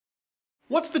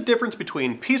What's the difference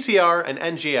between PCR and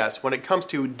NGS when it comes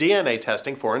to DNA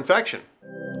testing for infection?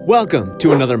 Welcome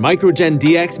to another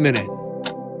MicroGenDX Minute.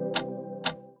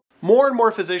 More and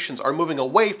more physicians are moving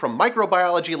away from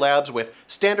microbiology labs with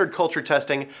standard culture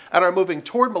testing and are moving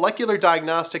toward molecular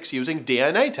diagnostics using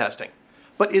DNA testing.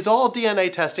 But is all DNA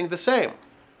testing the same?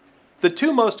 The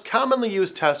two most commonly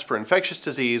used tests for infectious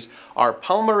disease are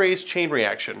polymerase chain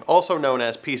reaction, also known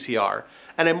as PCR,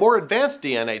 and a more advanced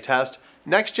DNA test,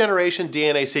 next-generation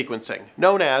DNA sequencing,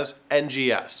 known as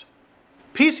NGS.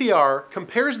 PCR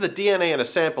compares the DNA in a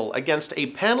sample against a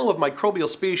panel of microbial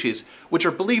species which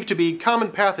are believed to be common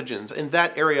pathogens in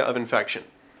that area of infection.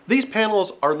 These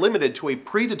panels are limited to a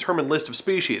predetermined list of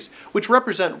species, which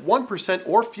represent 1%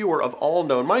 or fewer of all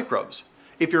known microbes.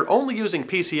 If you're only using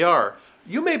PCR,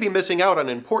 you may be missing out on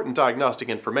important diagnostic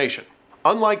information.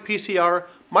 Unlike PCR,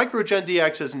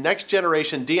 MicroGenDX's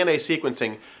next-generation DNA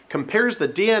sequencing compares the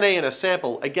DNA in a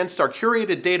sample against our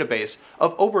curated database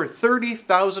of over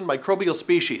 30,000 microbial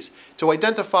species to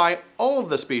identify all of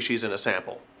the species in a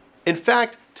sample. In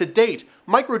fact, to date,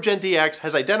 MicroGenDX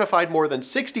has identified more than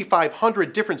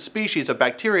 6,500 different species of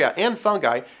bacteria and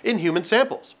fungi in human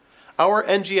samples. Our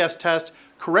NGS test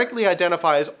correctly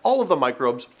identifies all of the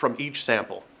microbes from each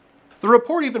sample. The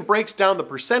report even breaks down the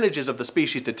percentages of the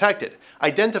species detected,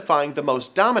 identifying the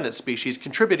most dominant species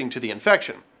contributing to the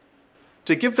infection.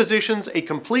 To give physicians a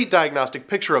complete diagnostic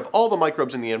picture of all the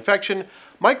microbes in the infection,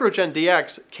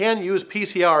 MicroGenDX can use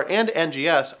PCR and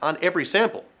NGS on every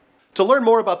sample. To learn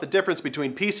more about the difference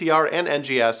between PCR and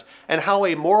NGS and how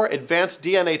a more advanced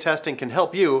DNA testing can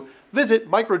help you, visit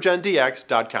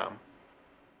microgendx.com.